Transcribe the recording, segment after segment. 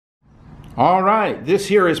Alright, this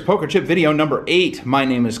here is Poker Chip video number 8. My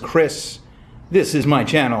name is Chris. This is my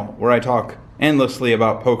channel where I talk endlessly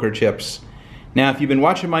about poker chips. Now, if you've been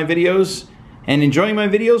watching my videos and enjoying my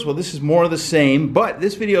videos, well, this is more of the same, but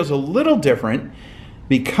this video is a little different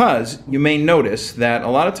because you may notice that a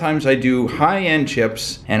lot of times I do high-end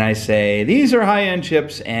chips and I say, these are high-end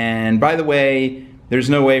chips, and by the way, there's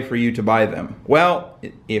no way for you to buy them. Well,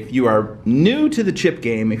 if you are new to the chip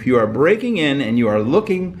game, if you are breaking in and you are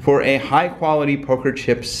looking for a high-quality poker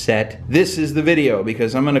chip set, this is the video,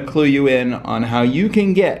 because I'm gonna clue you in on how you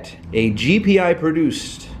can get a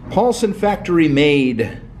GPI-produced, Paulson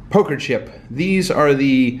factory-made poker chip. These are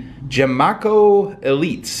the Gemaco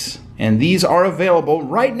Elites, and these are available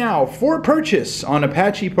right now for purchase on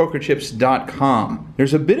ApachePokerChips.com.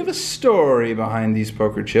 There's a bit of a story behind these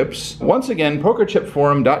poker chips. Once again,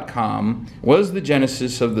 PokerChipForum.com was the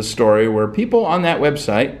genesis of the story, where people on that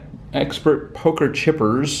website, expert poker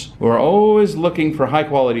chippers, who are always looking for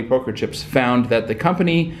high-quality poker chips, found that the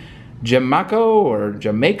company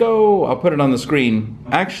Gemaco, I'll put it on the screen,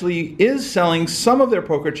 actually is selling some of their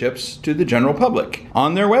poker chips to the general public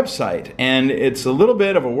on their website. And it's a little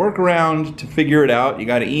bit of a workaround to figure it out. You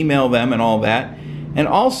got to email them and all that. And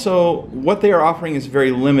also, what they are offering is very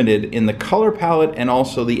limited in the color palette and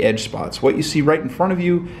also the edge spots. What you see right in front of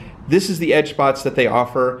you, this is the edge spots that they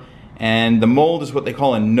offer. And the mold is what they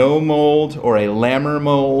call a no mold or a lammer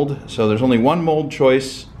mold. So there's only one mold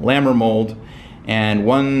choice, lammer mold, and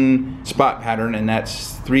one spot pattern, and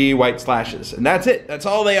that's 3 white slashes. And that's it. That's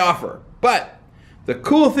all they offer. But the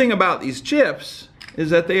cool thing about these chips is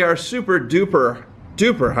that they are super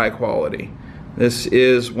duper high quality. This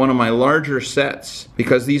is one of my larger sets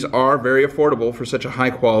because these are very affordable for such a high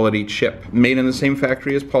quality chip. Made in the same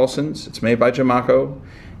factory as Paulsons. It's made by Gemaco.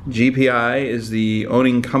 GPI is the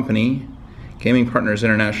owning company, Gaming Partners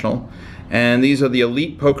International. And these are the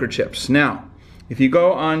Elite poker chips. Now, if you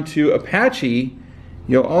go on to Apache,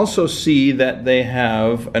 you'll also see that they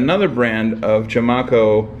have another brand of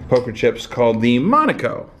Gemaco poker chips called the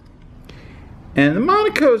Monaco. And the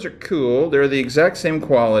Monacos are cool. They're the exact same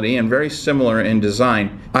quality and very similar in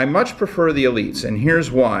design. I much prefer the Elites, and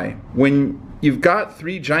here's why. When you've got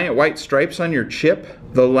 3 giant white stripes on your chip,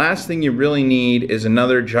 the last thing you really need is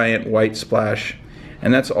another giant white splash.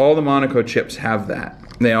 And that's all the Monaco chips have that.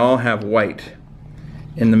 They all have white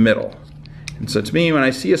in the middle. And so to me, when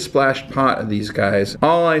I see a splashed pot of these guys,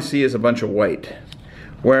 all I see is a bunch of white.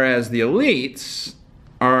 Whereas the Elites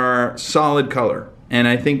are solid color. And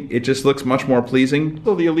I think it just looks much more pleasing.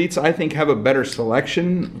 So the Elites, I think, have a better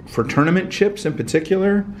selection for tournament chips in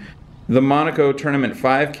particular. The Monaco Tournament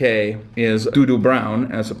 5K is doo-doo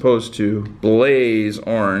brown as opposed to blaze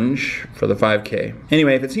orange for the 5K.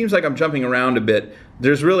 Anyway, if it seems like I'm jumping around a bit,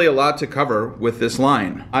 there's really a lot to cover with this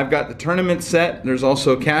line. I've got the tournament set. There's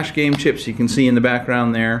also cash game chips you can see in the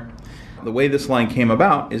background there. The way this line came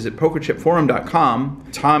about is at PokerChipForum.com.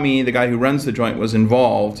 Tommy, the guy who runs the joint, was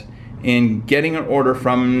involved in getting an order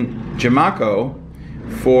from Gemaco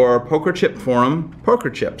for Poker Chip Forum poker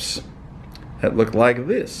chips that look like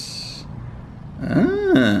this.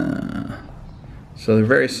 So they're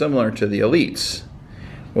very similar to the Elites.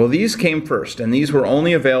 Well, these came first, and these were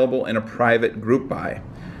only available in a private group buy.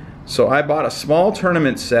 So I bought a small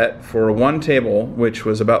tournament set for one table, which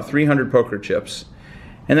was about 300 poker chips.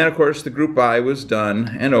 And then, of course, the group buy was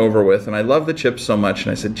done and over with, and I love the chips so much,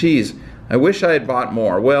 and I said, geez, I wish I had bought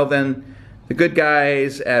more. Well, then the good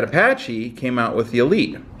guys at Apache came out with the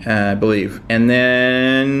Elite, I believe. And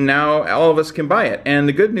then now all of us can buy it. And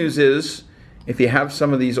the good news is, if you have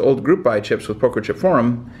some of these old group buy chips with Poker Chip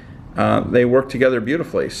Forum, they work together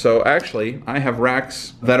beautifully. So actually, I have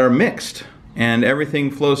racks that are mixed and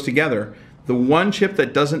everything flows together. The one chip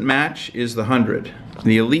that doesn't match is the 100.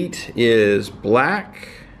 The Elite is black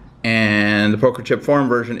and the Poker Chip Forum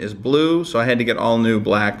version is blue, so I had to get all new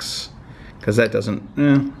blacks because that doesn't,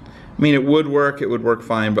 I mean, it would work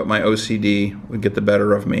fine, but my OCD would get the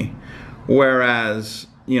better of me. Whereas,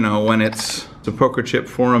 you know, when it's the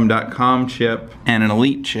PokerChipForum.com chip and an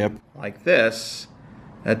Elite chip like this,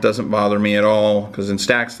 that doesn't bother me at all, because in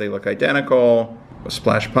stacks they look identical. A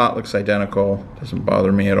splash pot looks identical. Doesn't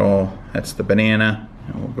bother me at all. That's the banana.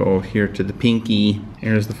 And we'll go here to the pinky.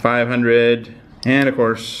 Here's the 500. And of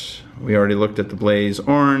course, we already looked at the blaze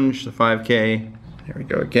orange, the 5K. There we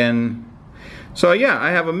go again. So yeah,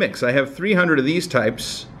 I have a mix. I have 300 of these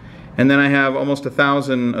types, and then I have almost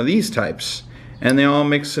 1,000 of these types. And they all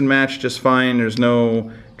mix and match just fine. There's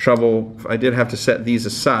no trouble. I did have to set these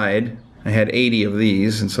aside. I had 80 of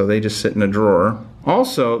these, and so they just sit in a drawer.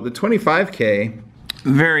 Also, the 25K,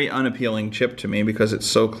 very unappealing chip to me because it's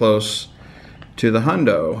so close to the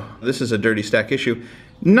hundo. This is a dirty stack issue.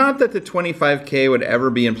 Not that the 25K would ever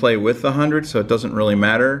be in play with the 100, so it doesn't really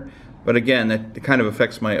matter. But again, that kind of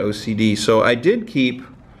affects my OCD. So I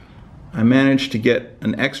managed to get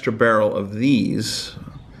an extra barrel of these.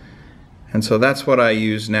 And so that's what I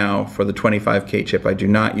use now for the 25K chip. I do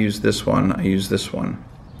not use this one, I use this one.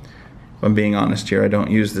 If I'm being honest here, I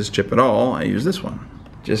don't use this chip at all, I use this one.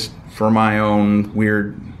 Just for my own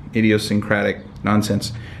weird, idiosyncratic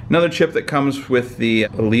nonsense. Another chip that comes with the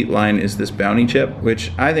Elite line is this Bounty chip,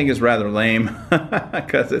 which I think is rather lame,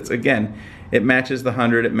 because it's, again, it matches the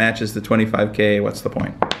 100, it matches the 25K, what's the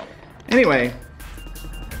point? Anyway,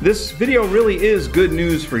 this video really is good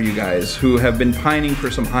news for you guys who have been pining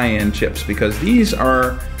for some high-end chips, because these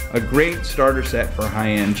are a great starter set for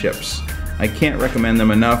high-end chips. I can't recommend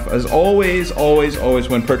them enough. As always, always, always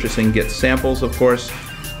when purchasing, get samples, of course,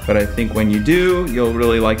 but I think when you do, you'll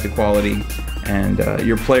really like the quality, and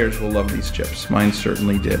your players will love these chips. Mine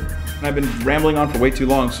certainly did. I've been rambling on for way too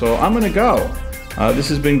long, so I'm gonna go. This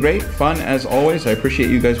has been great, fun as always. I appreciate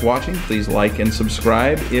you guys watching. Please like and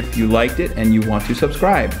subscribe if you liked it and you want to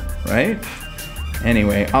subscribe, right?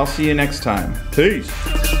 Anyway, I'll see you next time. Peace.